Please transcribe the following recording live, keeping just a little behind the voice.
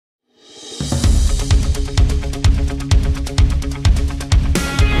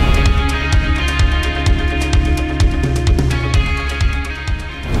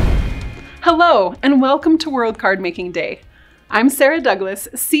Hello, and welcome to World Card Making Day. I'm Sarah Douglas,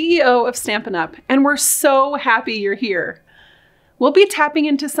 CEO of Stampin' Up, and we're so happy you're here. We'll be tapping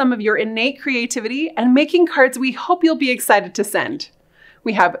into some of your innate creativity and making cards we hope you'll be excited to send.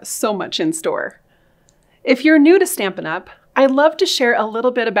 We have so much in store. If you're new to Stampin' Up, I'd love to share a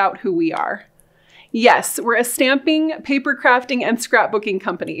little bit about who we are. Yes, we're a stamping, paper crafting, and scrapbooking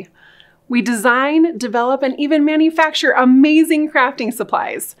company. We design, develop, and even manufacture amazing crafting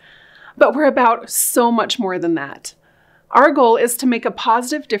supplies. But we're about so much more than that. Our goal is to make a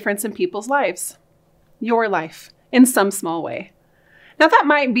positive difference in people's lives. Your life, in some small way. Now that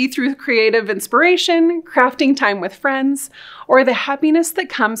might be through creative inspiration, crafting time with friends, or the happiness that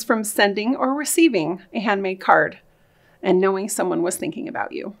comes from sending or receiving a handmade card and knowing someone was thinking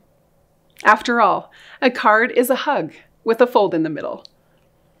about you. After all, a card is a hug with a fold in the middle.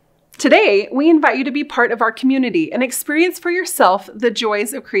 Today, we invite you to be part of our community and experience for yourself the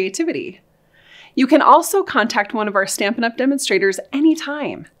joys of creativity. You can also contact one of our Stampin' Up! Demonstrators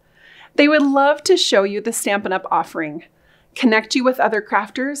anytime. They would love to show you the Stampin' Up! Offering, connect you with other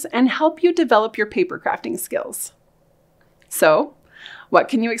crafters, and help you develop your paper crafting skills. So, what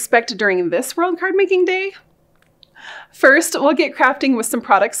can you expect during this World Card Making Day? First, we'll get crafting with some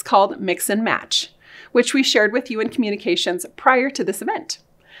products called Mix and Match, which we shared with you in communications prior to this event.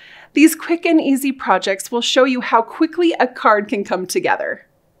 These quick and easy projects will show you how quickly a card can come together.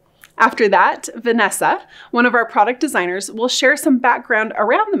 After that, Vanessa, one of our product designers, will share some background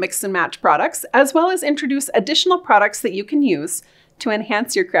around the Mix and Match products, as well as introduce additional products that you can use to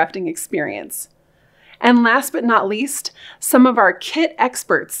enhance your crafting experience. And last but not least, some of our kit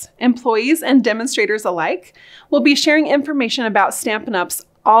experts, employees and demonstrators alike, will be sharing information about Stampin' Up's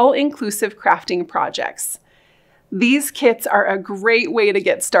all-inclusive crafting projects. These kits are a great way to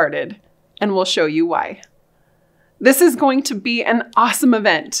get started, and we'll show you why. This is going to be an awesome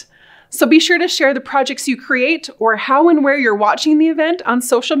event, so be sure to share the projects you create or how and where you're watching the event on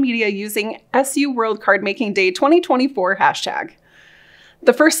social media using SU World Card Making Day 2024 hashtag.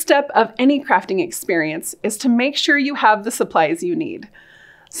 The first step of any crafting experience is to make sure you have the supplies you need.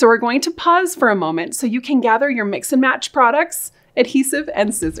 So we're going to pause for a moment so you can gather your Mix and Match products, adhesive,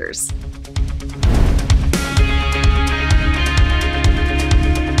 and scissors.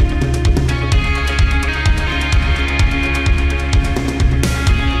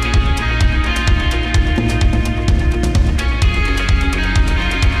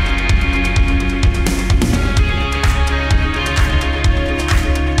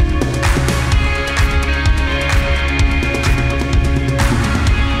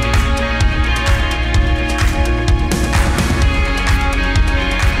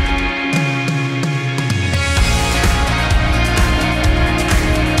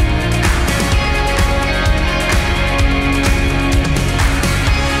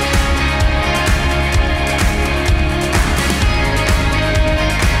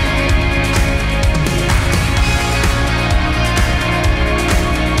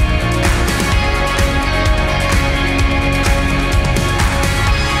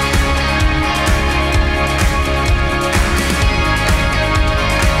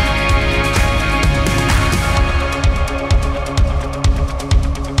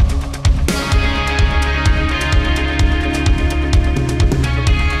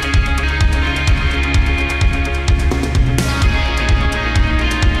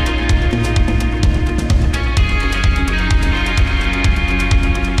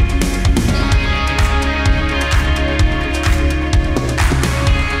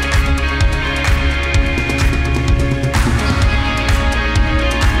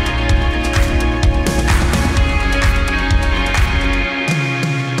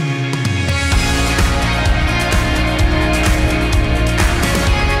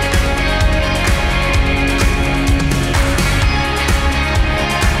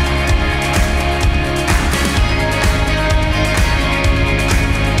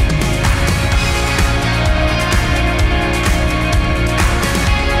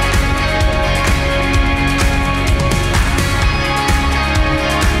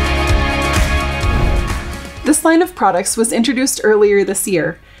 This line of products was introduced earlier this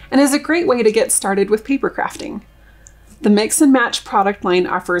year and is a great way to get started with paper crafting. The Mix and Match product line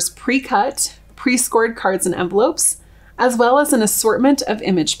offers pre-cut, pre-scored cards and envelopes, as well as an assortment of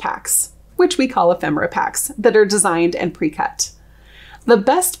image packs, which we call ephemera packs, that are designed and pre-cut. The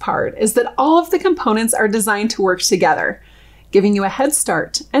best part is that all of the components are designed to work together, giving you a head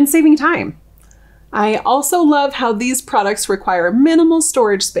start and saving time. I also love how these products require minimal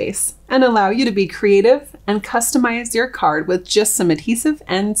storage space and allow you to be creative and customize your card with just some adhesive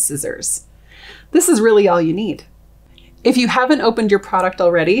and scissors. This is really all you need. If you haven't opened your product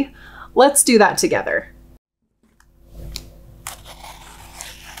already, Let's do that together.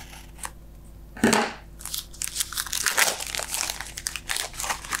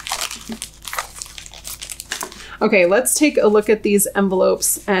 Okay, let's take a look at these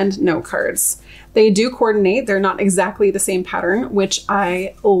envelopes and note cards. They do coordinate. They're not exactly the same pattern, which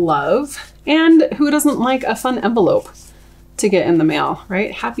I love. And who doesn't like a fun envelope to get in the mail,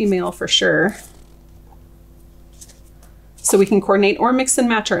 right? Happy mail for sure. So we can coordinate or mix and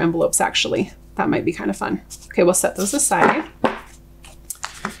match our envelopes actually. That might be kind of fun. Okay, we'll set those aside.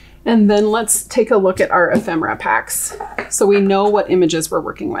 And then let's take a look at our ephemera packs so we know what images we're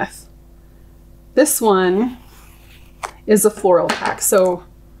working with. This one is a floral pack, so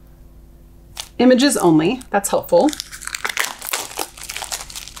images only, that's helpful.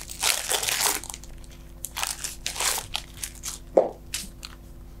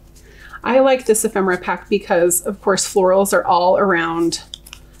 I like this ephemera pack because, of course, florals are all around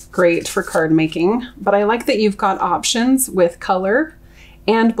great for card making, but I like that you've got options with color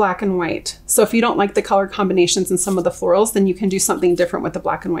and black and white. So if you don't like the color combinations in some of the florals, then you can do something different with the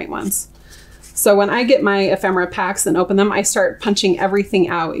black and white ones. So when I get my ephemera packs and open them, I start punching everything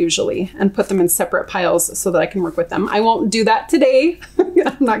out usually and put them in separate piles so that I can work with them. I won't do that today. I'm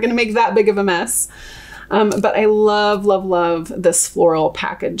not going to make that big of a mess. But I love, love, love this floral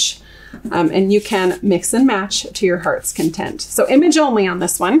package. And you can mix and match to your heart's content. So image only on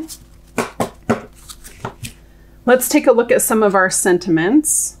this one. Let's take a look at some of our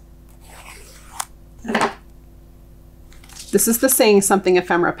sentiments. This is the Saying Something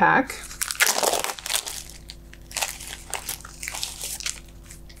ephemera pack.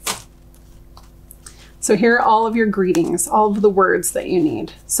 So here are all of your greetings, all of the words that you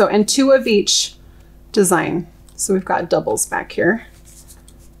need. So, and 2 of each design. So we've got doubles back here.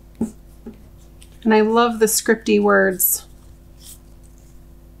 And I love the scripty words.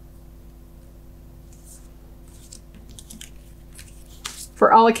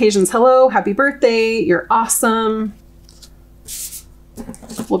 For all occasions, hello, happy birthday, you're awesome.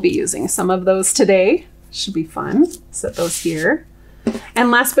 We'll be using some of those today. Should be fun. Set those here. And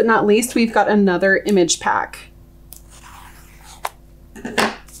last but not least, we've got another image pack.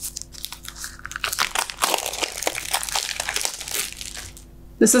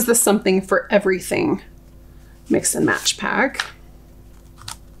 This is the Something for Everything mix and match pack.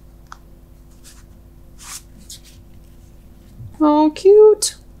 Oh,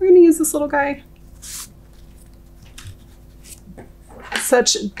 cute. We're gonna use this little guy.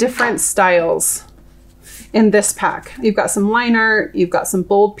 Such different styles in this pack. You've got some line art, you've got some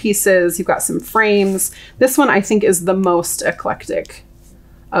bold pieces, you've got some frames. This one I think is the most eclectic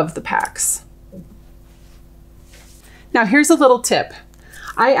of the packs. Now here's a little tip.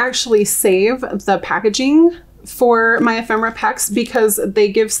 I actually save the packaging for my ephemera packs because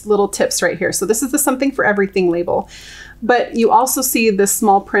they give little tips right here. So this is the Something for Everything label. But you also see this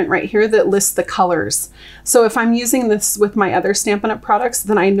small print right here that lists the colors. So if I'm using this with my other Stampin' Up! Products,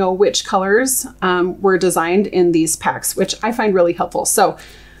 then I know which colors were designed in these packs, which I find really helpful. So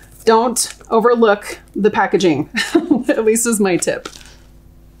don't overlook the packaging, at least is my tip.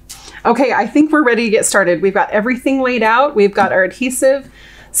 Okay, I think we're ready to get started. We've got everything laid out. We've got our adhesive,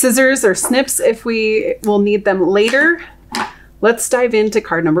 scissors or snips if we will need them later. Let's dive into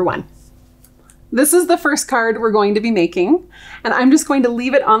card number 1. This is the first card we're going to be making, and I'm just going to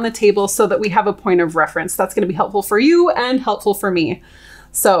leave it on the table so that we have a point of reference. That's going to be helpful for you and helpful for me.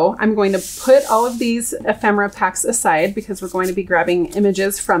 So I'm going to put all of these ephemera packs aside because we're going to be grabbing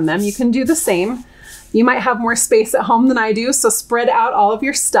images from them. You can do the same. You might have more space at home than I do, so spread out all of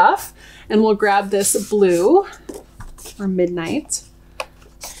your stuff, and we'll grab this blue or Midnight,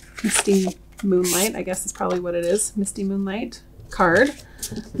 Misty Moonlight, I guess is probably what it is, Misty Moonlight card.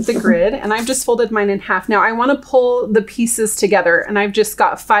 The grid, and I've just folded mine in half. Now I want to pull the pieces together, and I've just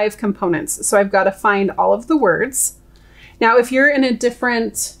got 5 components, so I've got to find all of the words. Now if you're in a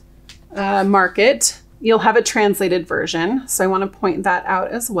different market, you'll have a translated version, so I want to point that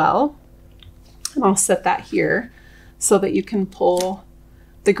out as well, and I'll set that here so that you can pull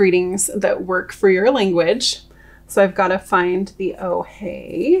the greetings that work for your language. So I've got to find the Oh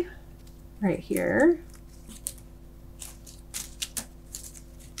Hey right here.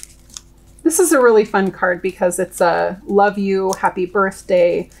 This is a really fun card because it's a love you, happy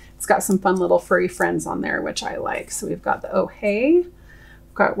birthday. It's got some fun little furry friends on there, which I like. So we've got the Oh Hey,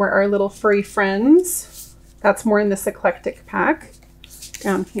 we've got where our little furry friends. That's more in this eclectic pack.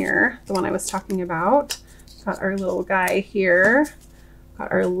 Down here, the one I was talking about. Got our little guy here.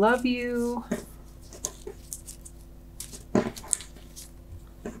 Got our love you.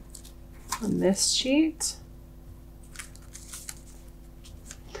 On this sheet.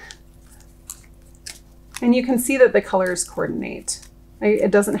 And you can see that the colors coordinate.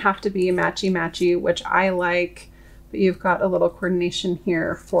 It doesn't have to be matchy-matchy, which I like, but you've got a little coordination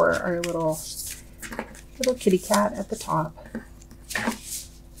here for our little kitty cat at the top.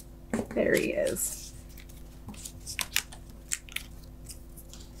 There he is.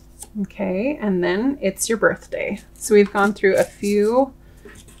 Okay, and then it's your birthday. So we've gone through a few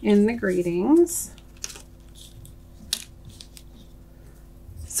in the greetings.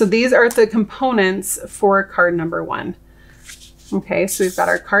 So these are the components for card number 1. Okay, so we've got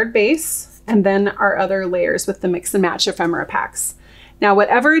our card base and then our other layers with the mix and match ephemera packs. Now,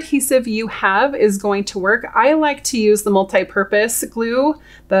 whatever adhesive you have is going to work. I like to use the multi-purpose glue,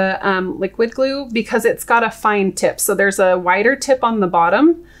 the liquid glue, because it's got a fine tip. So there's a wider tip on the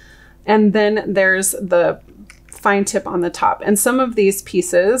bottom, and then there's the fine tip on the top. And some of these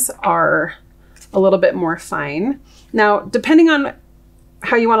pieces are a little bit more fine. Now, depending on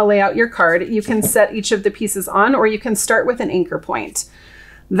how you want to lay out your card, you can set each of the pieces on, or you can start with an anchor point.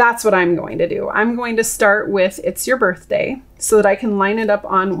 That's what I'm going to do. I'm going to start with It's Your Birthday so that I can line it up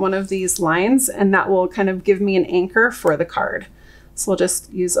on one of these lines, and that will kind of give me an anchor for the card. So we'll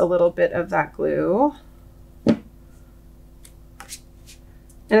just use a little bit of that glue. And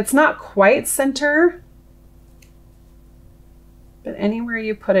it's not quite center, but anywhere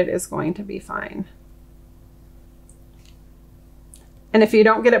you put it is going to be fine. And if you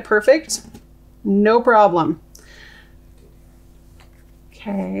don't get it perfect, no problem.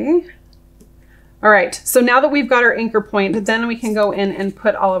 Okay. All right, so now that we've got our anchor point, then we can go in and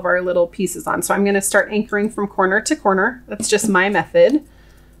put all of our little pieces on. So I'm gonna start anchoring from corner to corner. That's just my method.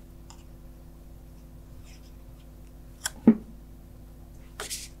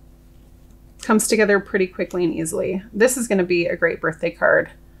 Comes together pretty quickly and easily. This is gonna be a great birthday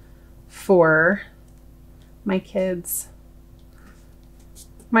card for my kids.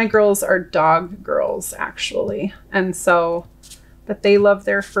 My girls are dog girls, actually. And so, but they love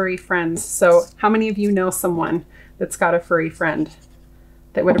their furry friends. So how many of you know someone that's got a furry friend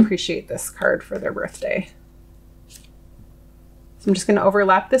that would appreciate this card for their birthday? So I'm just gonna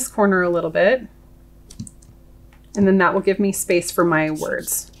overlap this corner a little bit. And then that will give me space for my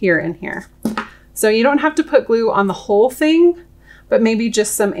words here and here. So you don't have to put glue on the whole thing, but maybe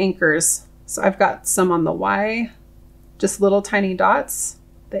just some anchors. So I've got some on the Y, just little tiny dots.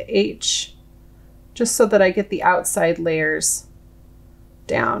 The H, just so that I get the outside layers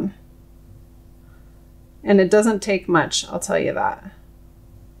down. And it doesn't take much, I'll tell you that.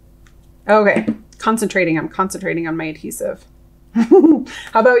 Okay, I'm concentrating on my adhesive. How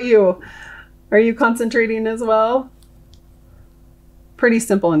about you? Are you concentrating as well? Pretty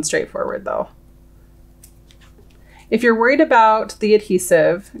simple and straightforward though. If you're worried about the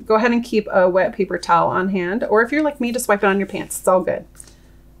adhesive, go ahead and keep a wet paper towel on hand, or if you're like me, just wipe it on your pants, it's all good.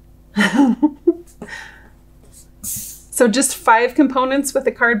 So just 5 components with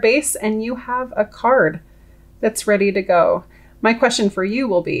a card base and you have a card that's ready to go. My question for you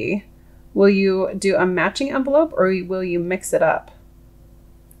will be, will you do a matching envelope or will you mix it up?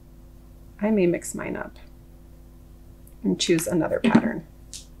 I may mix mine up and choose another pattern.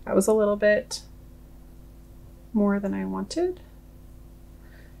 That was a little bit more than I wanted.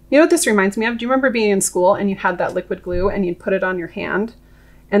 You know what this reminds me of? Do you remember being in school and you had that liquid glue and you'd put it on your hand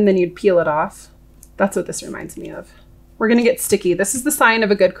and then you'd peel it off? That's what this reminds me of. We're gonna get sticky. This is the sign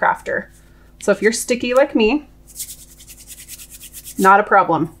of a good crafter. So if you're sticky like me, not a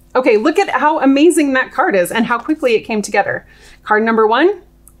problem. Okay, look at how amazing that card is and how quickly it came together. Card number 1,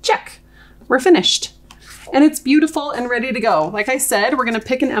 check. We're finished. And it's beautiful and ready to go. Like I said, we're gonna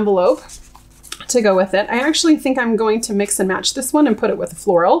pick an envelope to go with it. I actually think I'm going to mix and match this one and put it with a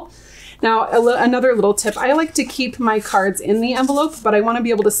floral. Now, another little tip, I like to keep my cards in the envelope, but I want to be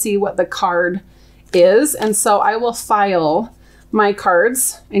able to see what the card is. And so I will file my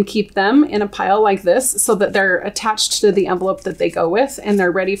cards and keep them in a pile like this so that they're attached to the envelope that they go with and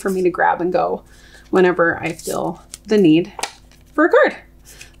they're ready for me to grab and go whenever I feel the need for a card.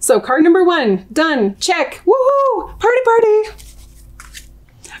 So card number 1, done, check, woohoo, party, party.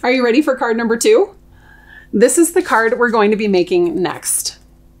 Are you ready for card number 2? This is the card we're going to be making next.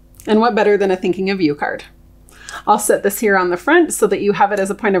 And what better than a thinking of you card? I'll set this here on the front so that you have it as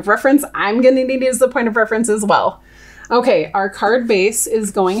a point of reference. I'm gonna need it as a point of reference as well. Okay, our card base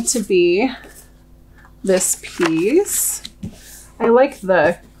is going to be this piece. I like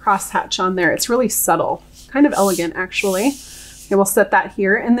the crosshatch on there. It's really subtle, kind of elegant actually. Okay, we'll set that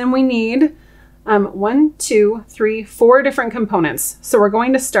here. And then we need 1, 2, 3, 4 different components. So we're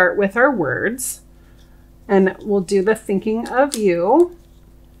going to start with our words and we'll do the thinking of you.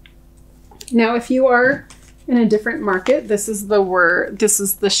 Now, if you are In a different market, this is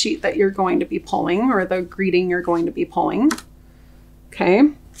the sheet that you're going to be pulling, or the greeting you're going to be pulling. Okay.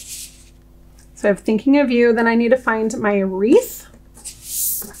 So I have thinking of you, then I need to find my wreath.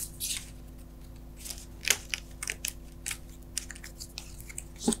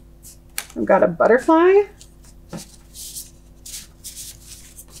 I've got a butterfly.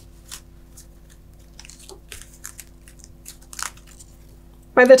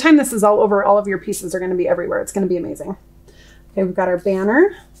 By the time this is all over, all of your pieces are going to be everywhere. It's going to be amazing. Okay, we've got our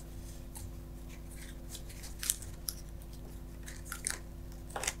banner.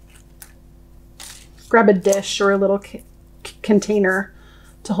 Grab a dish or a little container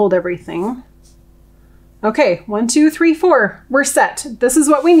to hold everything. Okay, 1, 2, 3, 4. We're set. This is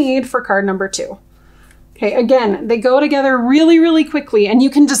what we need for card number 2. Okay, again, they go together really, really quickly, and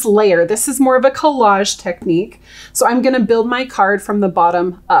you can just layer. This is more of a collage technique. So I'm gonna build my card from the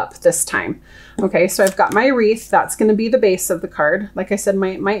bottom up this time. Okay, so I've got my wreath. That's gonna be the base of the card. Like I said,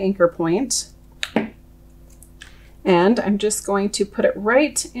 my anchor point. And I'm just going to put it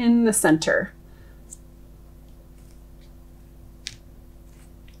right in the center.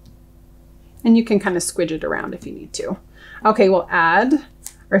 And you can kind of squidge it around if you need to. Okay, we'll add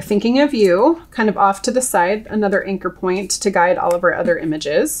our thinking of you kind of off to the side, another anchor point to guide all of our other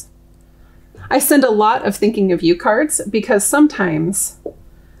images. I send a lot of thinking of you cards because sometimes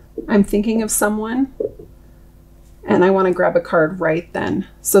I'm thinking of someone and I want to grab a card right then.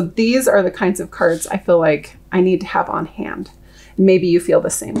 So these are the kinds of cards I feel like I need to have on hand. Maybe you feel the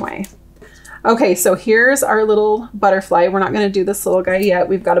same way. Okay, so here's our little butterfly. We're not going to do this little guy yet.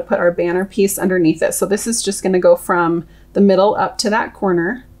 We've got to put our banner piece underneath it. So this is just going to go from the middle up to that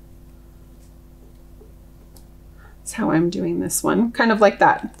corner. That's how I'm doing this one, kind of like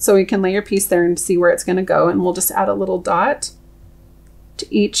that. So you can lay your piece there and see where it's going to go, and we'll just add a little dot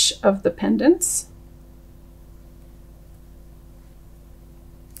to each of the pendants.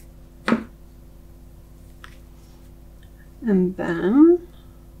 And then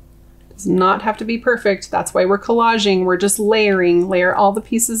it does not have to be perfect. That's why we're collaging. We're just layering. Layer all the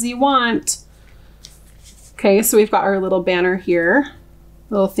pieces you want. Okay, so we've got our little banner here,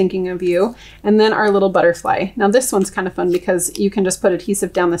 little thinking of you, and then our little butterfly. Now this one's kind of fun because you can just put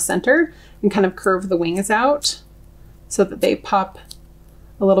adhesive down the center and kind of curve the wings out so that they pop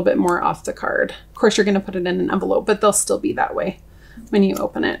a little bit more off the card. Of course, you're going to put it in an envelope, but they'll still be that way when you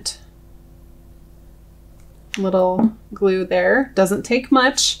open it. Little glue there, doesn't take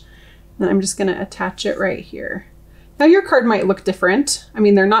much. And I'm just going to attach it right here. Now your card might look different. I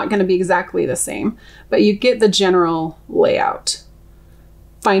mean, they're not going to be exactly the same, but you get the general layout.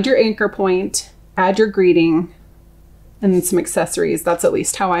 Find your anchor point, add your greeting, and then some accessories. That's at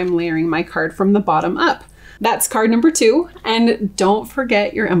least how I'm layering my card from the bottom up. That's card number 2, and don't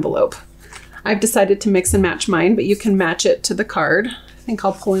forget your envelope. I've decided to mix and match mine, but you can match it to the card. I think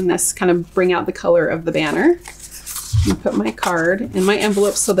I'll pull in this, kind of bring out the color of the banner. And put my card in my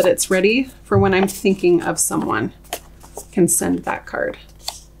envelope so that it's ready for when I'm thinking of someone. I can send that card.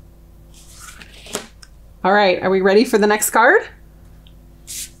 All right, are we ready for the next card?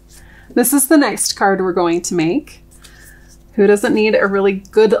 This is the next card we're going to make. Who doesn't need a really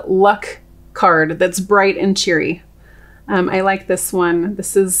good luck card that's bright and cheery? I like this one.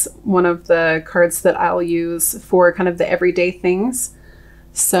 This is one of the cards that I'll use for kind of the everyday things.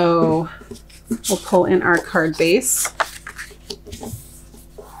 So we'll pull in our card base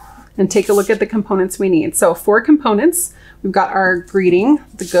and take a look at the components we need. So 4 components. We've got our greeting,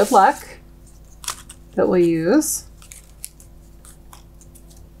 the good luck that we'll use.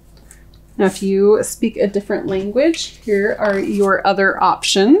 Now, if you speak a different language, here are your other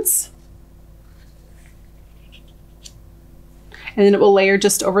options. And then it will layer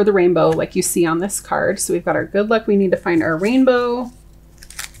just over the rainbow like you see on this card. So we've got our good luck. We need to find our rainbow.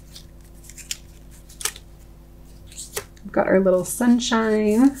 We've got our little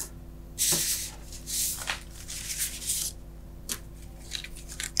sunshine.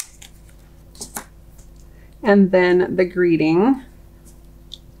 And then the greeting.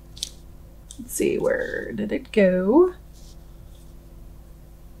 Let's see, where did it go?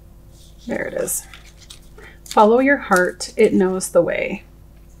 There it is. Follow your heart, it knows the way.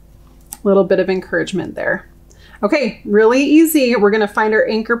 A little bit of encouragement there. Okay, really easy. We're gonna find our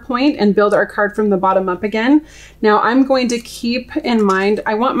anchor point and build our card from the bottom up again. Now I'm going to keep in mind,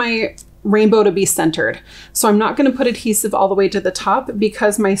 I want my rainbow to be centered. So I'm not gonna put adhesive all the way to the top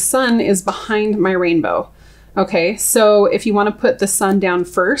because my sun is behind my rainbow. Okay, so if you wanna put the sun down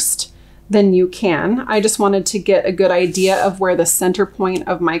first, then you can. I just wanted to get a good idea of where the center point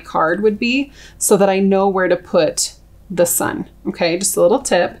of my card would be so that I know where to put the sun. Okay, just a little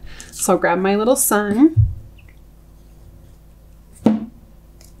tip. So I'll grab my little sun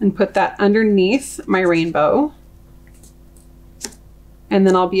and put that underneath my rainbow. And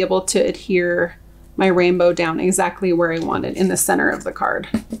then I'll be able to adhere my rainbow down exactly where I want it, in the center of the card.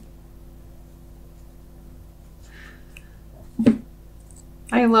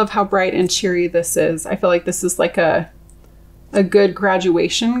 I love how bright and cheery this is. I feel like this is like a good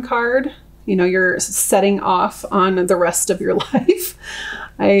graduation card. You know, you're setting off on the rest of your life.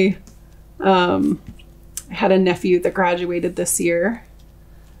 I had a nephew that graduated this year.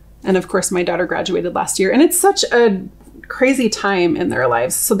 And of course, my daughter graduated last year. And it's such a crazy time in their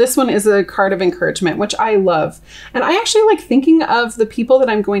lives. So this one is a card of encouragement, which I love. And I actually like thinking of the people that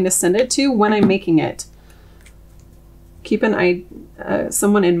I'm going to send it to when I'm making it. Keep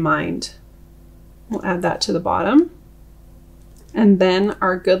someone in mind. We'll add that to the bottom. And then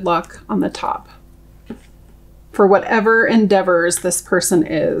our good luck on the top for whatever endeavors this person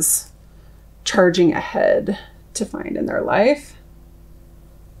is charging ahead to find in their life.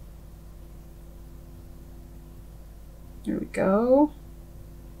 There we go.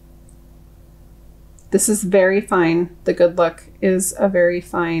 This is very fine. The good luck is a very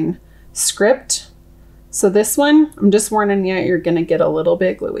fine script. So this one, I'm just warning you, you're gonna get a little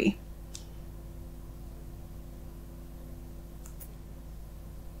bit gluey.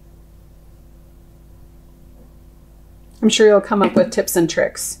 I'm sure you'll come up with tips and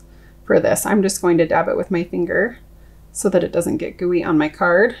tricks for this. I'm just going to dab it with my finger so that it doesn't get gooey on my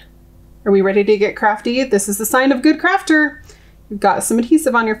card. Are we ready to get crafty? This is the sign of good crafter. You've got some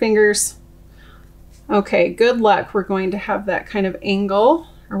adhesive on your fingers. Okay, good luck. We're going to have that kind of angle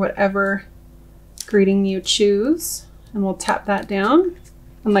or whatever greeting you choose. And we'll tap that down.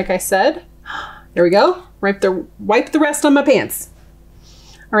 And like I said, there we go. Wipe the rest on my pants.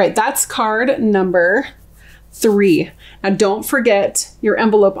 All right, that's card number 3. Now don't forget your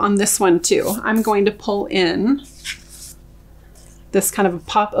envelope on this one too. I'm going to pull in this kind of a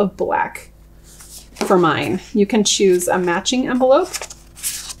pop of black for mine. You can choose a matching envelope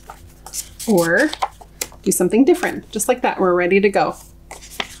or do something different. Just like that, we're ready to go.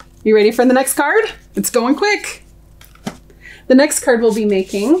 You ready for the next card? It's going quick. The next card we'll be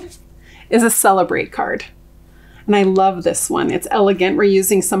making is a Celebrate card. And I love this one. It's elegant. We're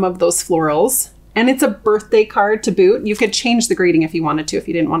using some of those florals. And it's a birthday card to boot. You could change the grading if you wanted to, if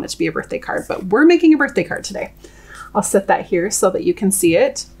you didn't want it to be a birthday card, but we're making a birthday card today. I'll set that here so that you can see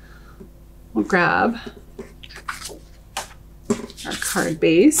it. We'll grab our card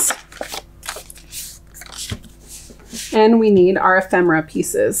base. And we need our ephemera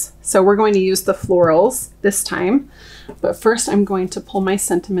pieces. So we're going to use the florals this time. But first I'm going to pull my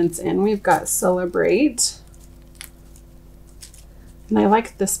sentiments in. We've got Celebrate. And I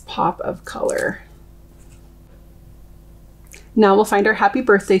like this pop of color. Now we'll find our happy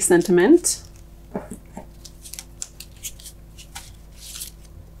birthday sentiment.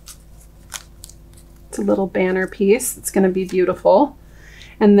 It's a little banner piece. It's going to be beautiful.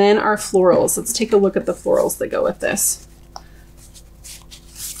 And then our florals. Let's take a look at the florals that go with this.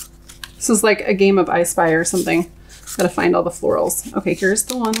 This is like a game of I Spy or something. Gotta find all the florals. Okay, here's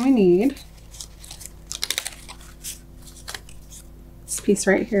the one we need. This piece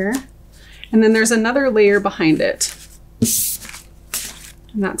right here. And then there's another layer behind it.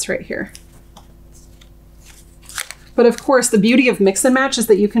 And that's right here. But of course, the beauty of mix and match is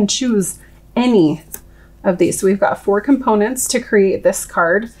that you can choose any of these. So we've got 4 components to create this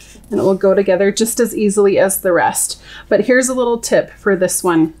card, and it will go together just as easily as the rest. But here's a little tip for this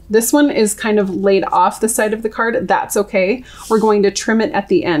one. This one is kind of laid off the side of the card. That's okay. We're going to trim it at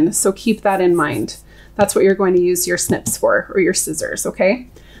the end, so keep that in mind. That's what you're going to use your snips for, or your scissors, okay?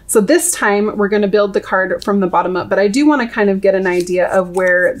 So this time we're going to build the card from the bottom up, but I do want to kind of get an idea of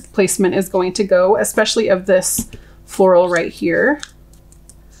where placement is going to go, especially of this floral right here,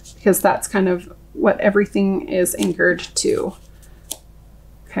 because that's kind of what everything is anchored to.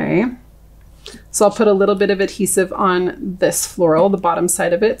 Okay, so I'll put a little bit of adhesive on this floral, the bottom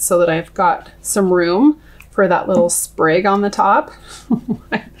side of it, so that I've got some room for that little sprig on the top. Do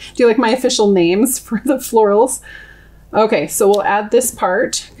you like my official names for the florals? Okay, so we'll add this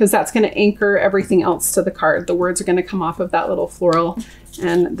part because that's going to anchor everything else to the card. The words are going to come off of that little floral,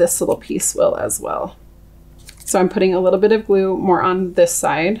 and this little piece will as well. So I'm putting a little bit of glue more on this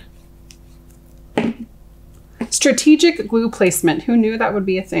side. Strategic glue placement. Who knew that would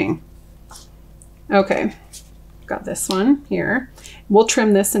be a thing? Okay, got this one here. We'll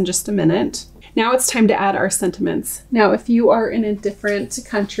trim this in just a minute. Now it's time to add our sentiments. Now, if you are in a different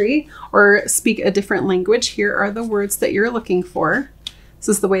country or speak a different language, here are the words that you're looking for. This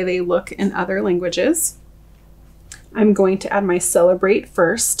is the way they look in other languages. I'm going to add my Celebrate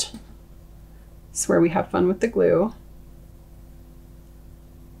first. This is where we have fun with the glue.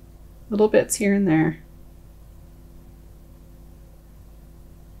 Little bits here and there.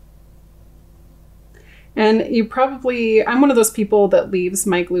 And you probably, I'm one of those people that leaves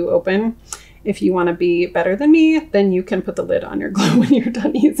my glue open. If you want to be better than me, then you can put the lid on your glue when you're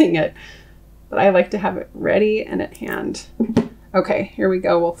done using it. But I like to have it ready and at hand. Okay, here we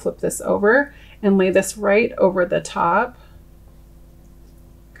go. We'll flip this over and lay this right over the top.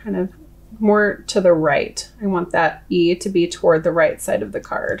 Kind of more to the right. I want that E to be toward the right side of the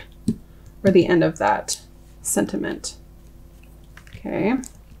card, or the end of that sentiment. Okay.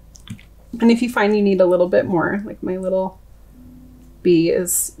 And if you find you need a little bit more, like my little B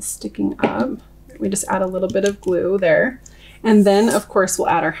is sticking up, we just add a little bit of glue there. And then of course we'll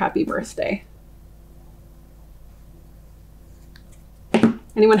add our happy birthday.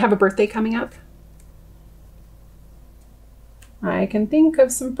 Anyone have a birthday coming up? I can think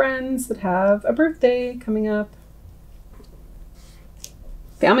of some friends that have a birthday coming up.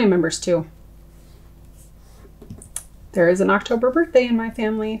 Family members too. There is an October birthday in my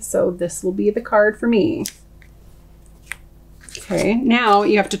family, so this will be the card for me. Okay, now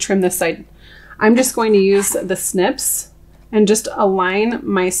you have to trim this side. I'm just going to use the snips and just align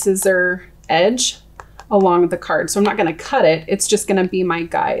my scissor edge along the card. So I'm not going to cut it, it's just going to be my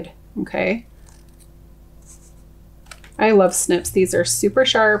guide, okay? I love snips. These are super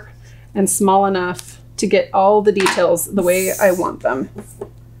sharp and small enough to get all the details the way I want them.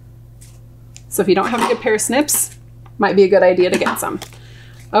 So if you don't have a good pair of snips, might be a good idea to get some.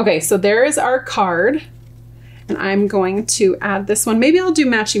 Okay, so there is our card. And I'm going to add this one. Maybe I'll do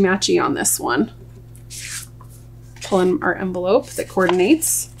matchy-matchy on this one. Pull in our envelope that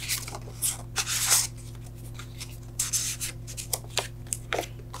coordinates.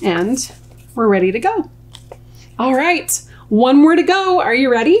 And we're ready to go. All right, one more to go. Are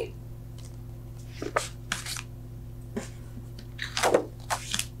you ready?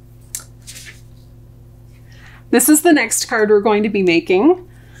 This is the next card we're going to be making.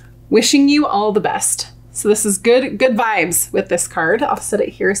 Wishing you all the best. So this is good vibes with this card. I'll set it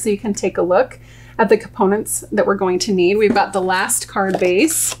here so you can take a look at the components that we're going to need. We've got the last card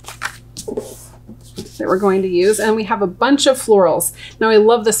base that we're going to use, and we have a bunch of florals. Now I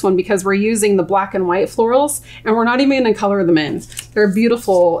love this one because we're using the black and white florals, and we're not even going to color them in. They're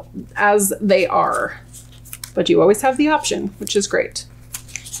beautiful as they are, but you always have the option, which is great.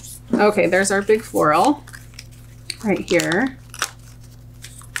 Okay, there's our big floral right here.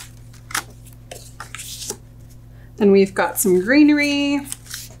 Then we've got some greenery.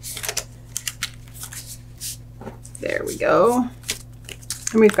 There we go.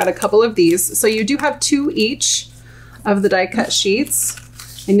 And we've got a couple of these. So you do have 2 each of the die cut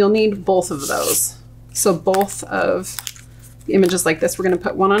sheets, and you'll need both of those. So both of the images like this, we're going to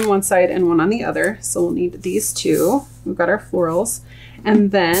put one on one side and one on the other. So we'll need these 2. We've got our florals.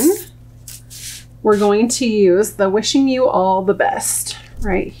 And then we're going to use the wishing you all the best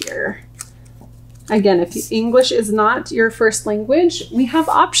right here. Again, if English is not your first language, we have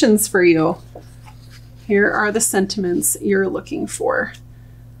options for you. Here are the sentiments you're looking for.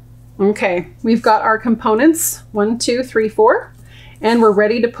 Okay, we've got our components, 1, 2, 3, 4, and we're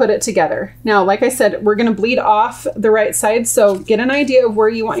ready to put it together. Now, like I said, we're gonna bleed off the right side, so get an idea of where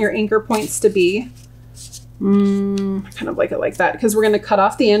you want your anchor points to be. Kind of like it like that, because we're gonna cut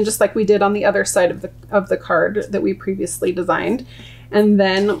off the end just like we did on the other side of the card that we previously designed. And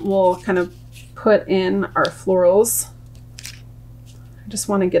then we'll kind of put in our florals. I just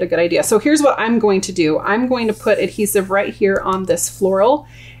want to get a good idea. So here's what I'm going to do. I'm going to put adhesive right here on this floral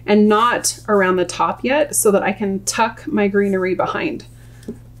and not around the top yet, so that I can tuck my greenery behind.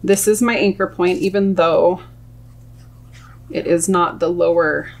 This is my anchor point, even though it is not the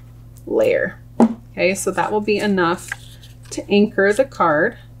lower layer. Okay, so that will be enough to anchor the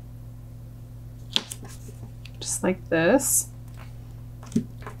card, just like this.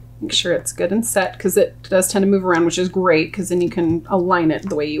 Make sure it's good and set, because it does tend to move around, which is great because then you can align it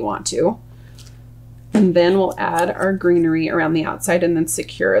the way you want to. And then we'll add our greenery around the outside and then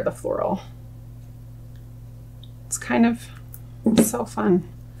secure the floral. It's kind of so fun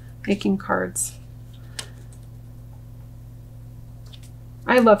making cards.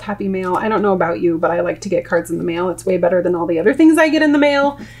 I love Happy Mail. I don't know about you, but I like to get cards in the mail. It's way better than all the other things I get in the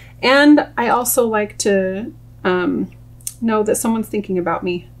mail. And I also like to know that someone's thinking about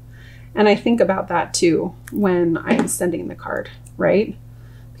me. And I think about that too when I'm sending the card, right?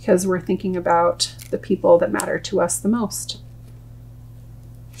 Because we're thinking about the people that matter to us the most.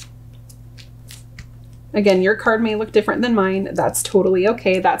 Again, your card may look different than mine. That's totally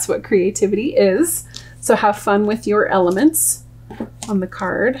okay. That's what creativity is. So have fun with your elements on the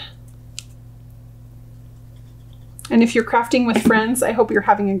card. And if you're crafting with friends, I hope you're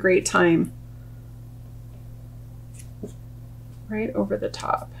having a great time. Right over the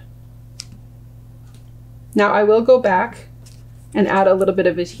top. Now I will go back and add a little bit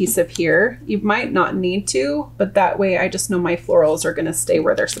of adhesive here. You might not need to, but that way I just know my florals are gonna stay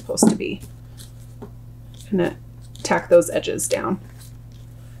where they're supposed to be. I'm gonna tack those edges down.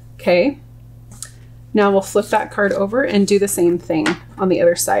 Okay, now we'll flip that card over and do the same thing on the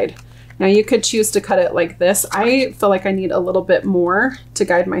other side. Now you could choose to cut it like this. I feel like I need a little bit more to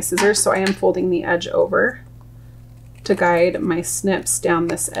guide my scissors, so I am folding the edge over to guide my snips down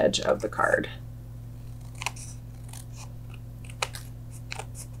this edge of the card.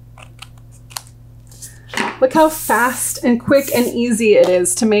 Look how fast and quick and easy it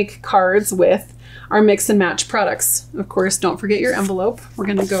is to make cards with our mix and match products. Of course, don't forget your envelope. We're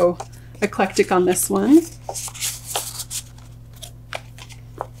gonna go eclectic on this one.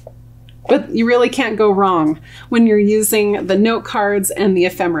 But you really can't go wrong when you're using the note cards and the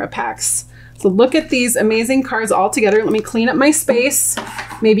ephemera packs. So look at these amazing cards all together. Let me clean up my space.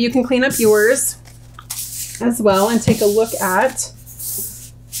 Maybe you can clean up yours as well and take a look at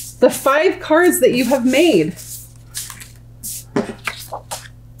the 5 cards that you have made.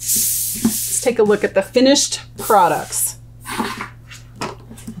 Let's take a look at the finished products.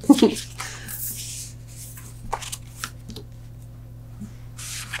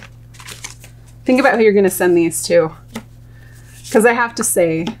 Think about who you're going to send these to. Because I have to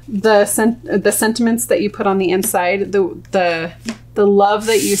say, the sentiments that you put on the inside, the love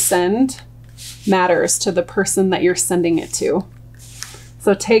that you send matters to the person that you're sending it to.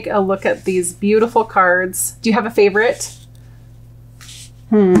 So take a look at these beautiful cards. Do you have a favorite?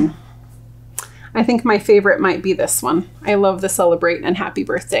 I think my favorite might be this one. I love the Celebrate and Happy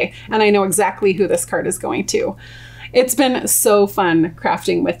Birthday, and I know exactly who this card is going to. It's been so fun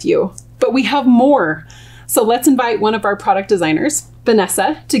crafting with you, but we have more. So let's invite one of our product designers,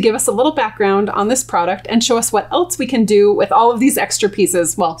 Vanessa, to give us a little background on this product and show us what else we can do with all of these extra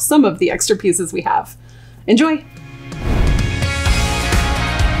pieces. Well, some of the extra pieces we have. Enjoy.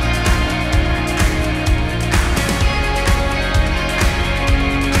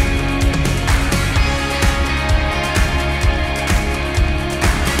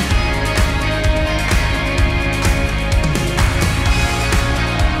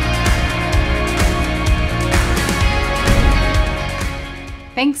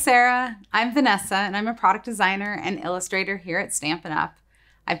 Thanks, Sarah. I'm Vanessa, and I'm a product designer and illustrator here at Stampin' Up.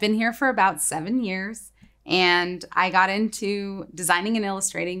 I've been here for about 7 years, and I got into designing and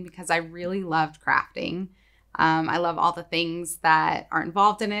illustrating because I really loved crafting. I love all the things that are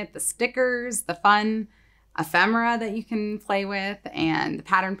involved in it, the stickers, the fun ephemera that you can play with, and the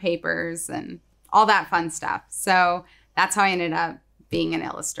pattern papers, and all that fun stuff. So that's how I ended up being an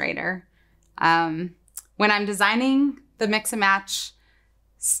illustrator. When I'm designing the mix and match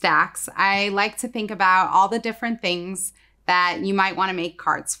stacks, I like to think about all the different things that you might want to make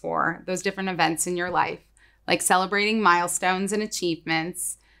cards for, those different events in your life, like celebrating milestones and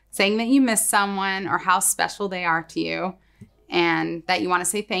achievements, saying that you miss someone or how special they are to you, and that you want to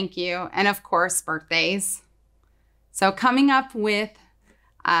say thank you, and of course, birthdays. So coming up with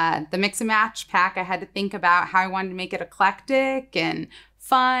the mix and match pack, I had to think about how I wanted to make it eclectic and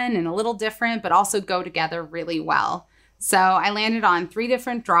fun and a little different, but also go together really well. So I landed on 3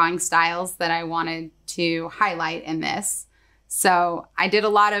 different drawing styles that I wanted to highlight in this. So I did a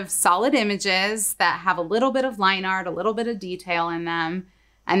lot of solid images that have a little bit of line art, a little bit of detail in them,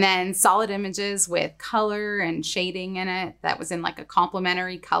 and then solid images with color and shading in it that was in like a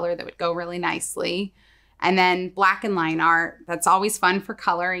complementary color that would go really nicely. And then black and line art, that's always fun for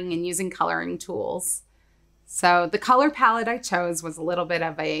coloring and using coloring tools. So the color palette I chose was a little bit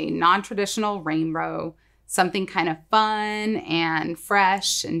of a non-traditional rainbow, something kind of fun and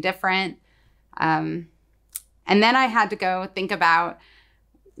fresh and different. And then I had to go think about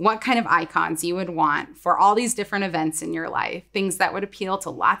what kind of icons you would want for all these different events in your life, things that would appeal to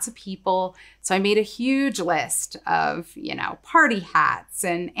lots of people. So I made a huge list of, party hats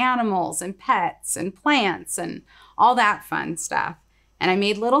and animals and pets and plants and all that fun stuff. And I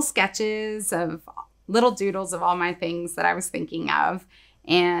made little sketches of little doodles of all my things that I was thinking of.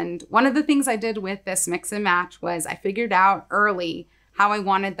 And one of the things I did with this mix and match was I figured out early how I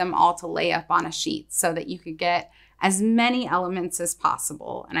wanted them all to lay up on a sheet so that you could get as many elements as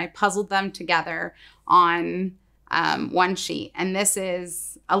possible. And I puzzled them together on one sheet. And this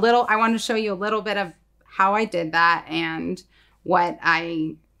is I want to show you a little bit of how I did that and what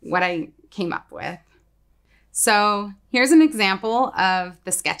I came up with. So here's an example of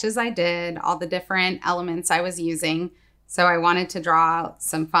the sketches I did, all the different elements I was using. So I wanted to draw out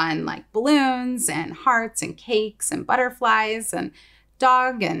some fun like balloons and hearts and cakes and butterflies and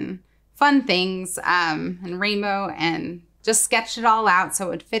dog and fun things and rainbow, and just sketched it all out so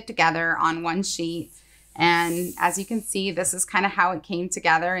it would fit together on one sheet. And as you can see, this is kind of how it came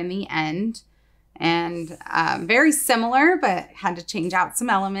together in the end. And very similar, but had to change out some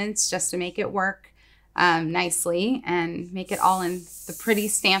elements just to make it work nicely and make it all in the pretty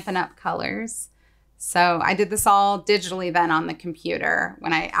Stampin' Up! Colors. So I did this all digitally then on the computer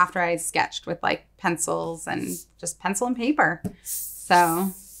after I sketched with like pencils and just pencil and paper.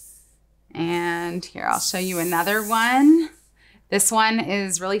 So, and here I'll show you another one. This one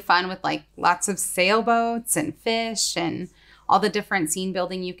is really fun with like lots of sailboats and fish and all the different scene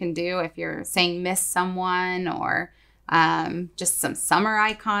building you can do if you're saying miss someone, or just some summer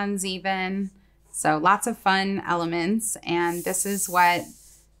icons even. So lots of fun elements. And this is what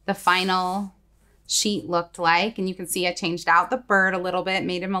the final sheet looked like. And you can see I changed out the bird a little bit,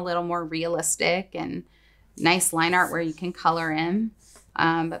 made him a little more realistic, and nice line art where you can color him.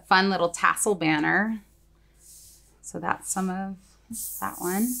 But fun little tassel banner. So that's some of that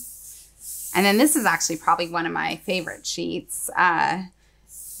one. And then this is actually probably one of my favorite sheets.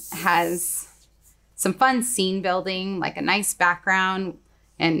 Has some fun scene building, like a nice background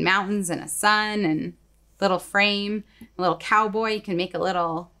and mountains and a sun and little frame, a little cowboy you can make a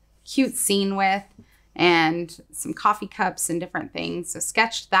little cute scene with, and some coffee cups and different things. So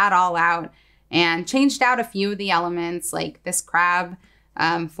sketched that all out and changed out a few of the elements, like this crab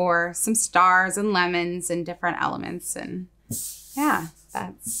for some stars and lemons and different elements. And yeah,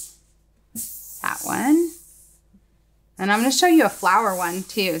 that's that one. And I'm going to show you a flower one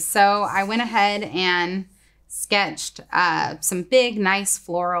too. So I went ahead and sketched some big, nice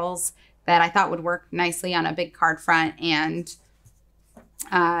florals that I thought would work nicely on a big card front, and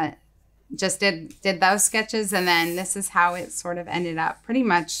just did those sketches. And then this is how it sort of ended up. Pretty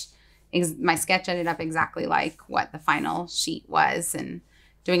much my sketch ended up exactly like what the final sheet was, and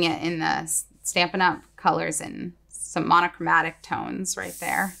doing it in the Stampin' Up! Colors and some monochromatic tones right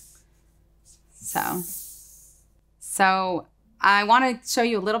there. So I want to show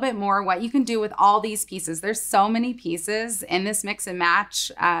you a little bit more what you can do with all these pieces. There's so many pieces in this mix and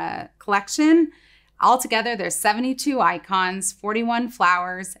match collection. Altogether, there's 72 icons, 41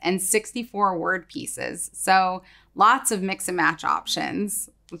 flowers, and 64 word pieces. So lots of mix and match options,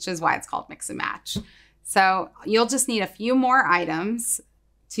 which is why it's called mix and match. So you'll just need a few more items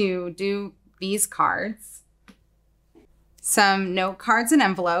to do these cards. Some note cards and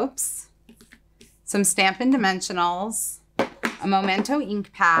envelopes, some Stampin' Dimensionals, a Memento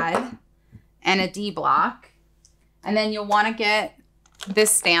ink pad, and a D block. And then you'll want to get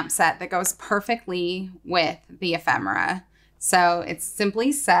this stamp set that goes perfectly with the ephemera. So it's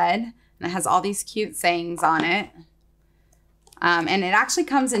Simply Said, and it has all these cute sayings on it. And it actually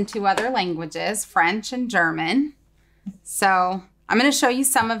comes in 2 other languages, French and German. So I'm going to show you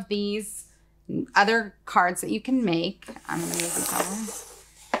some of these other cards that you can make. I'm going to move these over.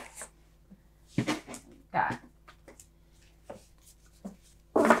 Yeah.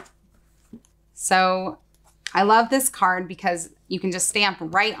 So I love this card because you can just stamp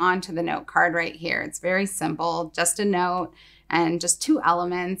right onto the note card right here. It's very simple, just a note and just 2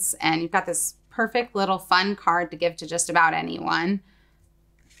 elements. And you've got this perfect little fun card to give to just about anyone.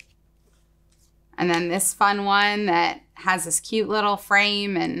 And then this fun one that has this cute little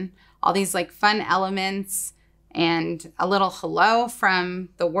frame and all these like fun elements, and a little hello from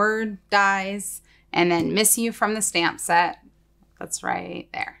the word dies, and then miss you from the stamp set. That's right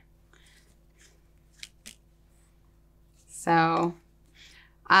there. So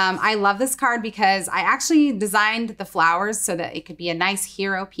I love this card because I actually designed the flowers so that it could be a nice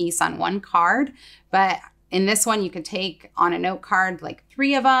hero piece on one card. But in this one, you could take on a note card like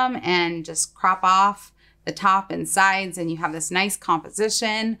 3 of them and just crop off the top and sides, and you have this nice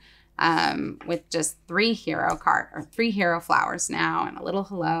composition with just 3 hero flowers now and a little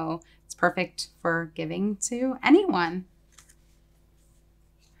hello. It's perfect for giving to anyone.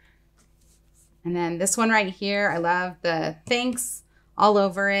 And then this one right here, I love the thanks all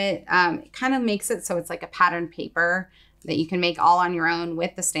over it. It kind of makes it so it's like a pattern paper that you can make all on your own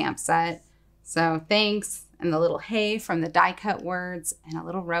with the stamp set. So thanks, and the little hey from the die cut words, and a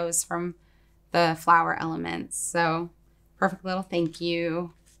little rose from the flower elements. So perfect little thank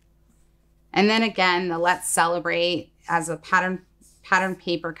you. And then again, the Let's Celebrate as a pattern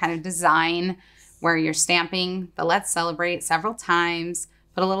paper kind of design where you're stamping the Let's Celebrate several times.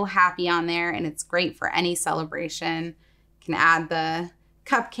 Put a little happy on there, and it's great for any celebration. You can add the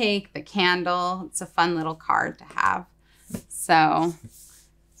cupcake, the candle. It's a fun little card to have. So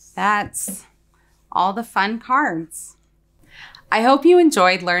that's all the fun cards. I hope you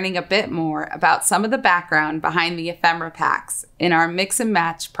enjoyed learning a bit more about some of the background behind the ephemera packs in our Mix and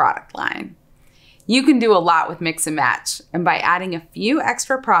Match product line. You can do a lot with Mix and Match, and by adding a few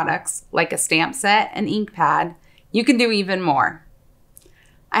extra products like a stamp set and ink pad, you can do even more.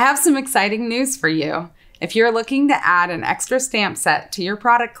 I have some exciting news for you. If you're looking to add an extra stamp set to your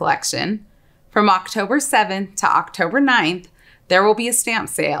product collection, from October 7th to October 9th, there will be a stamp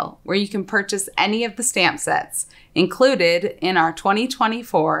sale where you can purchase any of the stamp sets included in our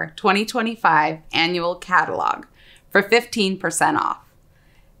 2024-2025 annual catalog for 15% off.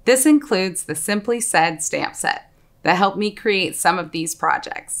 This includes the Simply Said stamp set that helped me create some of these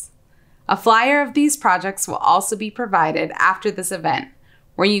projects. A flyer of these projects will also be provided after this event,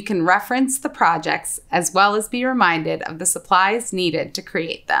 where you can reference the projects as well as be reminded of the supplies needed to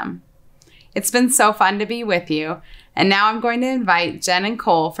create them. It's been so fun to be with you, and now I'm going to invite Jen and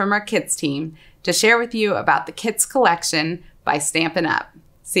Cole from our Kits team to share with you about the Kits collection by Stampin' Up!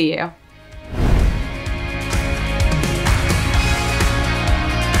 See you.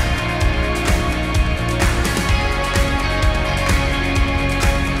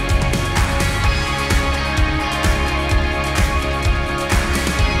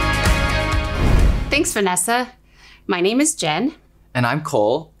 Thanks, Vanessa. My name is Jen. And I'm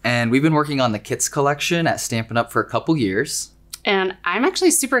Cole, and we've been working on the Kits collection at Stampin' Up! For a couple years. And I'm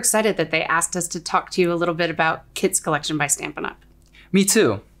actually super excited that they asked us to talk to you a little bit about Kits collection by Stampin' Up! Me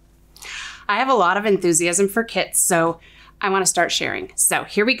too. I have a lot of enthusiasm for kits, so I want to start sharing. So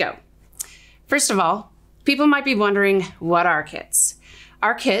here we go. First of all, people might be wondering, what are kits?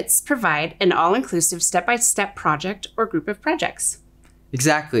 Our kits provide an all-inclusive step-by-step project or group of projects.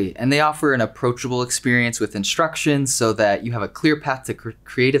 Exactly, and they offer an approachable experience with instructions so that you have a clear path to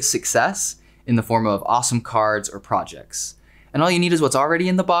creative success in the form of awesome cards or projects. And all you need is what's already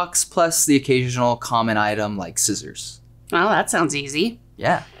in the box, plus the occasional common item like scissors. Well, that sounds easy.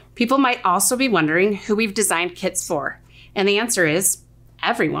 Yeah. People might also be wondering who we've designed kits for. And the answer is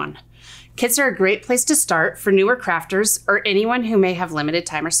everyone. Kits are a great place to start for newer crafters or anyone who may have limited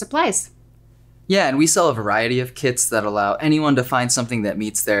time or supplies. Yeah, and we sell a variety of kits that allow anyone to find something that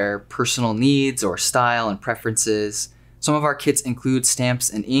meets their personal needs or style and preferences. Some of our kits include stamps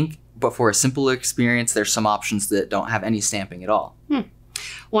and ink, but for a simpler experience, there's some options that don't have any stamping at all.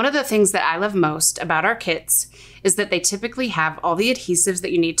 One of the things that I love most about our kits is that they typically have all the adhesives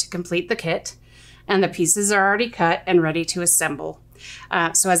that you need to complete the kit, and the pieces are already cut and ready to assemble.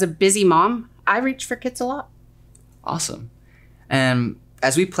 So as a busy mom, I reach for kits a lot. Awesome. And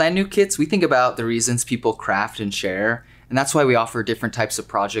as we plan new kits, we think about the reasons people craft and share, and that's why we offer different types of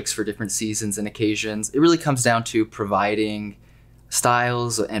projects for different seasons and occasions. It really comes down to providing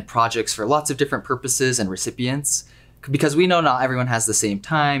styles and projects for lots of different purposes and recipients, because we know not everyone has the same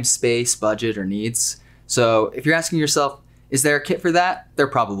time, space, budget, or needs. So if you're asking yourself, is there a kit for that? There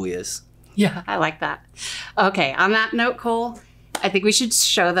probably is. Yeah, I like that. Okay, on that note, Cole, I think we should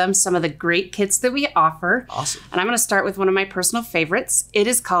show them some of the great kits that we offer. Awesome. And I'm going to start with one of my personal favorites. It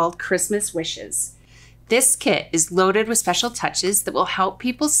is called Christmas Wishes. This kit is loaded with special touches that will help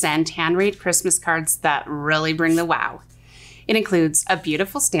people send handmade Christmas cards that really bring the wow. It includes a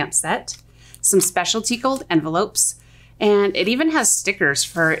beautiful stamp set, some specialty gold envelopes, and it even has stickers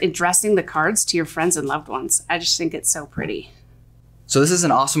for addressing the cards to your friends and loved ones. I just think it's so pretty. So this is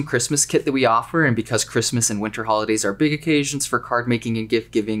an awesome Christmas kit that we offer, and because Christmas and winter holidays are big occasions for card making and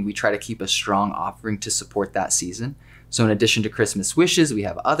gift giving, we try to keep a strong offering to support that season. So in addition to Christmas Wishes, we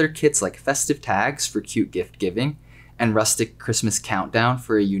have other kits like festive tags for cute gift giving, and rustic Christmas countdown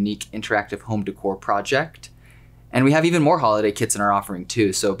for a unique interactive home decor project. And we have even more holiday kits in our offering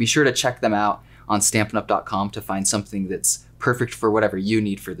too, so be sure to check them out on StampinUp.com to find something that's perfect for whatever you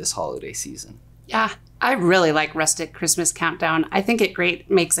need for this holiday season. Yeah, I really like Rustic Christmas Countdown. I think it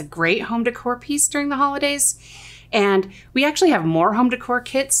makes a great home decor piece during the holidays. And we actually have more home decor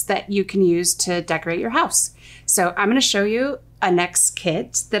kits that you can use to decorate your house. So I'm going to show you a next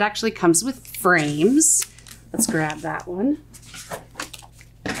kit that actually comes with frames. Let's grab that one.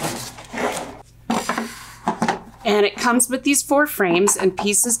 And it comes with these 4 frames and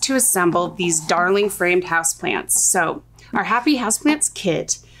pieces to assemble these darling framed houseplants. So our Happy Houseplants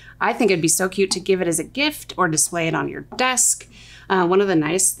kit, I think it'd be so cute to give it as a gift or display it on your desk. One of the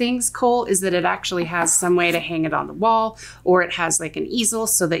nice things, Cole, is that it actually has some way to hang it on the wall, or it has like an easel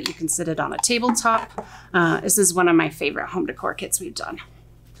so that you can sit it on a tabletop. This is one of my favorite home decor kits we've done.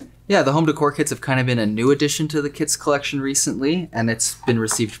 Yeah, the home decor kits have kind of been a new addition to the kits collection recently, and it's been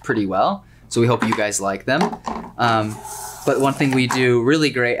received pretty well. So we hope you guys like them. But one thing we do really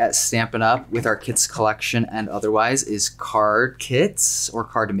great at Stampin' Up! With our kits collection and otherwise is card kits or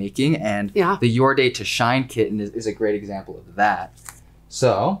card making. And the Your Day to Shine kit is a great example of that.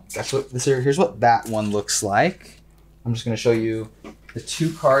 So that's what here's what that one looks like. I'm just going to show you the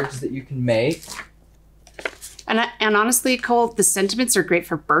 2 cards that you can make. And honestly, Cole, the sentiments are great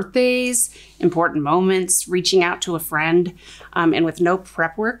for birthdays, important moments, reaching out to a friend. And with no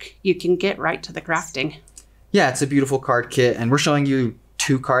prep work, you can get right to the crafting. Yeah, it's a beautiful card kit. And we're showing you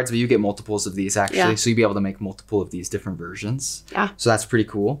 2 cards, but you get multiples of these actually. Yeah. So you'll be able to make multiple of these different versions. Yeah. So that's pretty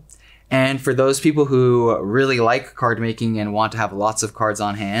cool. And for those people who really like card making and want to have lots of cards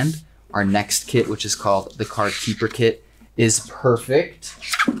on hand, our next kit, which is called the Card Keeper Kit, is perfect.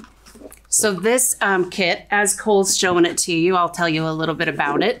 So this kit, as Cole's showing it to you, I'll tell you a little bit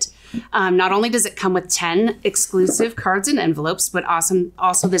about it. Not only does it come with 10 exclusive cards and envelopes, but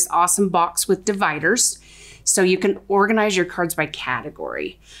also this awesome box with dividers. So you can organize your cards by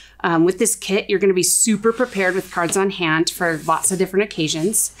category. With this kit, you're going to be super prepared with cards on hand for lots of different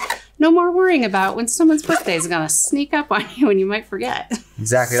occasions. No more worrying about when someone's birthday is going to sneak up on you and you might forget.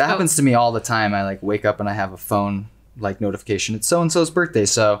 Exactly. That happens to me all the time. I wake up and I have a phone notification. It's so-and-so's birthday.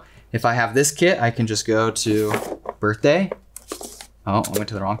 So if I have this kit, I can just go to birthday. Oh, I went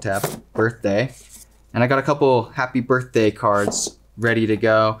to the wrong tab. Birthday. And I got a couple happy birthday cards ready to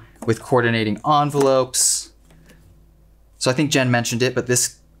go with coordinating envelopes. So I think Jen mentioned it, but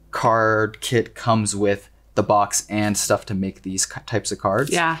this card kit comes with the box and stuff to make these types of cards.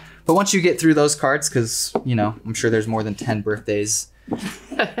 Yeah. But once you get through those cards, because, I'm sure there's more than 10 birthdays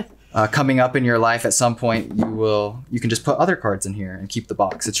coming up in your life at some point, you can just put other cards in here and keep the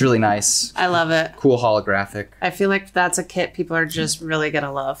box. It's really nice. I love it. Cool holographic. I feel like that's a kit people are just really going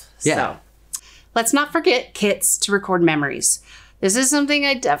to love. Yeah. So let's not forget kits to record memories. This is something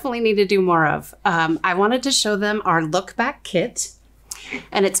I definitely need to do more of. I wanted to show them our look back kit,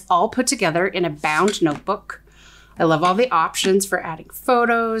 and it's all put together in a bound notebook. I love all the options for adding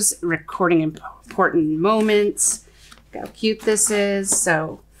photos, recording important moments. Look how cute this is.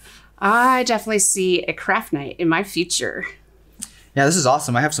 So I definitely see a craft night in my future. Yeah, this is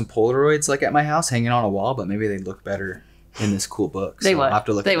awesome. I have some Polaroids at my house hanging on a wall, but maybe they'd look better in this cool book. They would. I'll have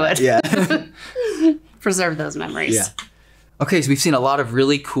to look they at would. That. Yeah. Preserve those memories. Yeah. Okay, so we've seen a lot of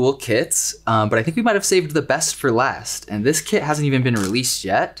really cool kits, but I think we might have saved the best for last. And this kit hasn't even been released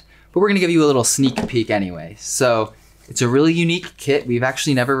yet, but we're gonna give you a little sneak peek anyway. So it's a really unique kit. We've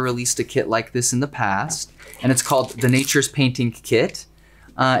actually never released a kit like this in the past, and it's called the Nature's Painting Kit.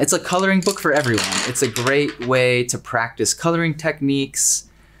 It's a coloring book for everyone. It's a great way to practice coloring techniques,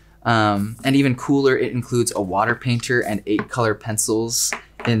 and even cooler, it includes a water painter and 8 color pencils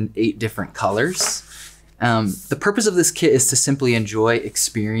in 8 different colors. The purpose of this kit is to simply enjoy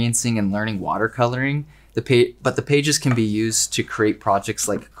experiencing and learning watercoloring. But the pages can be used to create projects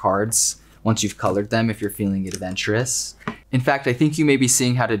like cards once you've colored them if you're feeling adventurous. In fact, I think you may be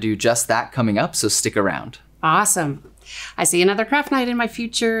seeing how to do just that coming up, so stick around. Awesome. I see another craft night in my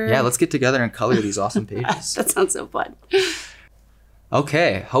future. Yeah, let's get together and color these awesome pages. That sounds so fun.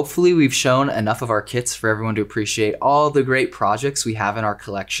 Okay, hopefully we've shown enough of our kits for everyone to appreciate all the great projects we have in our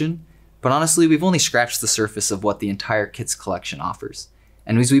collection. But honestly, we've only scratched the surface of what the entire kits collection offers.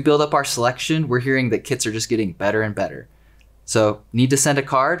 And as we build up our selection, we're hearing that kits are just getting better and better. So, need to send a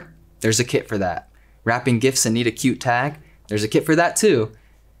card? There's a kit for that. Wrapping gifts and need a cute tag? There's a kit for that too.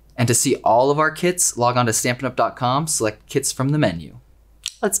 And to see all of our kits, log on to StampinUp.com, select kits from the menu.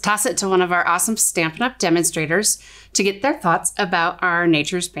 Let's toss it to one of our awesome Stampin' Up! Demonstrators to get their thoughts about our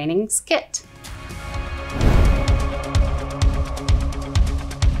Nature's Paintings kit.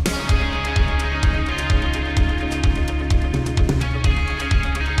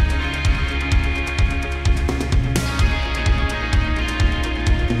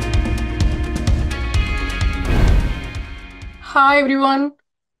 Hi everyone,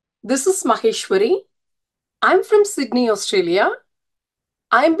 this is Maheshwari. I'm from Sydney, Australia.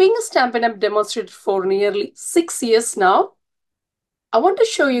 I'm being a Stampin' Up! Demonstrator for nearly 6 years now. I want to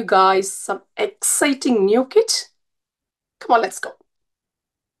show you guys some exciting new kit. Come on, let's go.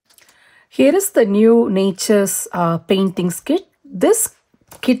 Here is the new Nature's Paintings kit. This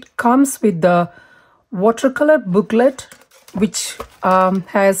kit comes with the watercolor booklet, which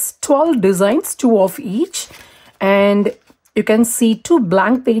has 12 designs, 2 of each, and you can see 2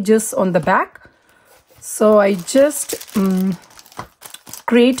 blank pages on the back. So I just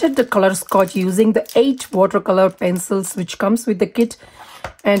created the color sketch using the 8 watercolor pencils which comes with the kit,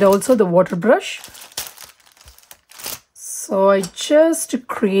 and also the water brush. So I just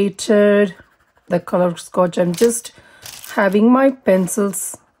created the color sketch. I'm just having my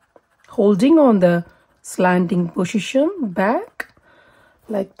pencils holding on the slanting position back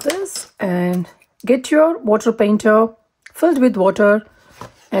like this, and get your water painter filled with water,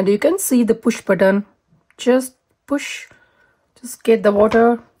 and you can see the push button. Just push, just get the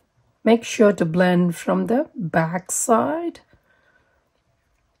water. Make sure to blend from the back side.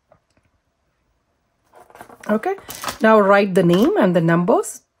 Okay, now write the name and the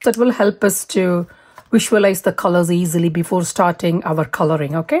numbers. That will help us to visualize the colors easily before starting our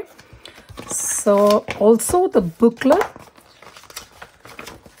coloring. Okay, so also the booklet,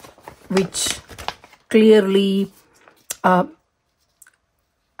 which clearly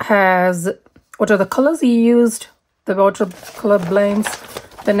has what are the colors you used, the watercolor blends,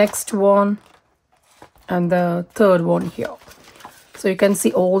 the next one, and the third one here. So you can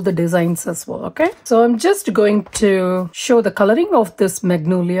see all the designs as well. Okay, so I'm just going to show the coloring of this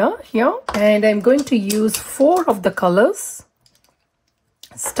magnolia here, and I'm going to use 4 of the colors,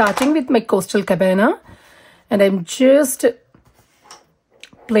 starting with my Coastal Cabana, and I'm just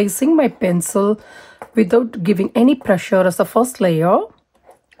placing my pencil without giving any pressure as the first layer.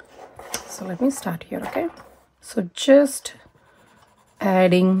 So let me start here. Okay, so just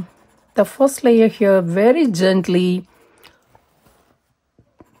adding the first layer here very gently,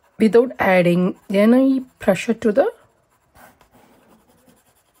 without adding any pressure to the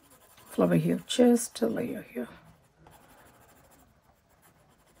flower here, just a layer here.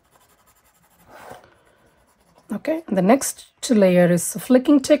 Okay, and the next layer is a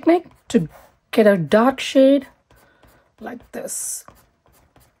flicking technique to get a dark shade like this.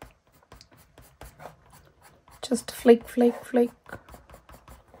 Just flick, flick, flick,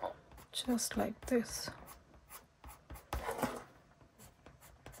 just like this.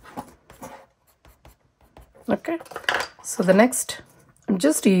 Okay, so the next, I'm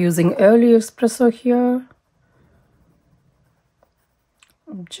just using early espresso here.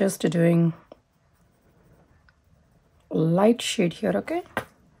 I'm just doing light shade here. Okay,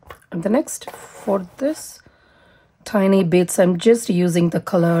 and the next, for this tiny bits, I'm just using the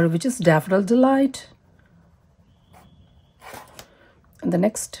color which is Daffodil Delight. And the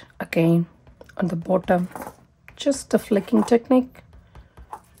next, again on the bottom, just a flicking technique.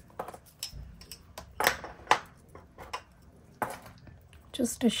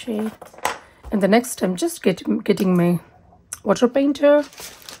 Just a shade. And the next, I'm just getting my water painter.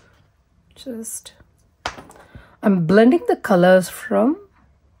 I'm blending the colors from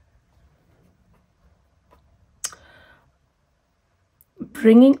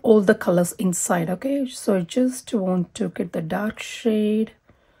bringing all the colors inside. Okay, so I just want to get the dark shade,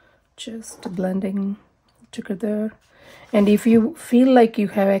 just blending together. And if you feel like you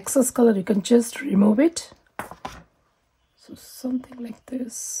have excess color, you can just remove it. So something like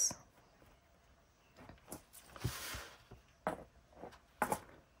this.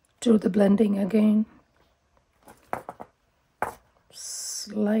 Do the blending again.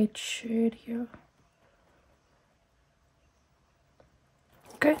 Slight shade here.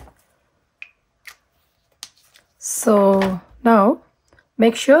 Okay. So now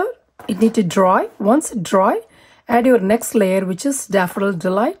make sure it needs to dry. Once it dry, add your next layer, which is Daffodil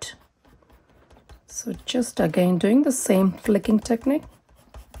Delight. So just again doing the same flicking technique.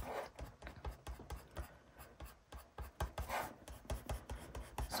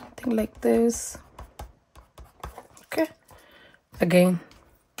 Something like this. Okay. Again,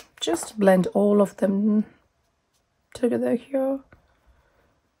 just blend all of them together here.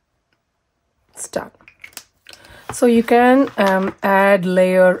 It's done. So you can add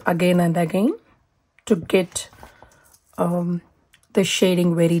layer again and again to get the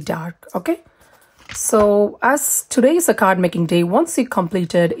shading very dark. Okay. So as today is a card making day, once you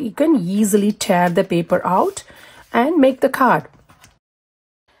complete it, you can easily tear the paper out and make the card.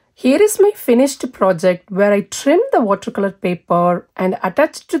 Here is my finished project where I trimmed the watercolor paper and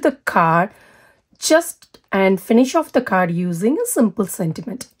attached to the card and finish off the card using a simple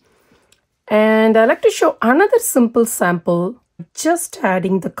sentiment. And I like to show another simple sample, just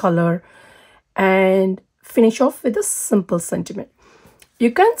adding the color and finish off with a simple sentiment. You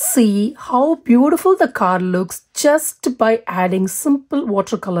can see how beautiful the card looks just by adding simple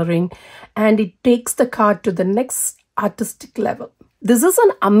watercoloring, and it takes the card to the next artistic level. This is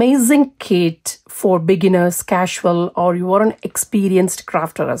an amazing kit for beginners, casual, or you are an experienced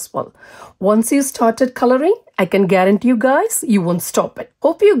crafter as well. Once you started coloring, I can guarantee you guys, you won't stop it.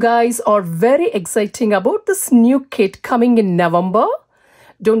 Hope you guys are very exciting about this new kit coming in November.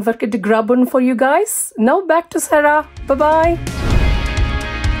 Don't forget to grab one for you guys. Now back to Sarah. Bye-bye.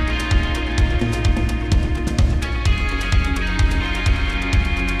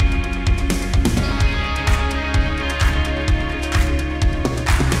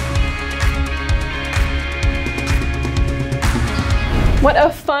 What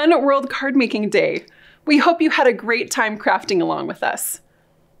a fun World Card Making Day! We hope you had a great time crafting along with us.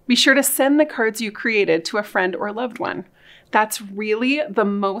 Be sure to send the cards you created to a friend or loved one. That's really the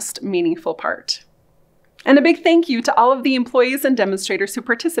most meaningful part. And a big thank you to all of the employees and demonstrators who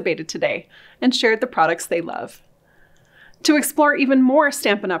participated today and shared the products they love. To explore even more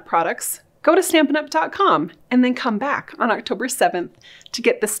Stampin' Up! Products, go to Stampin'Up.com and then come back on October 7th to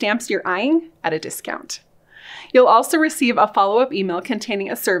get the stamps you're eyeing at a discount. You'll also receive a follow-up email containing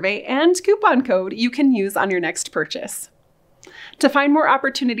a survey and coupon code you can use on your next purchase. To find more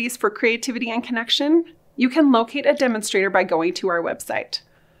opportunities for creativity and connection, you can locate a demonstrator by going to our website.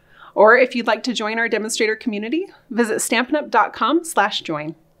 Or if you'd like to join our demonstrator community, visit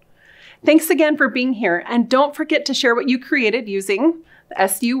Stampin'Up.com/join. Thanks again for being here, and don't forget to share what you created using the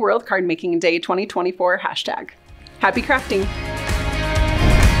SU World Card Making Day 2024 hashtag. Happy crafting!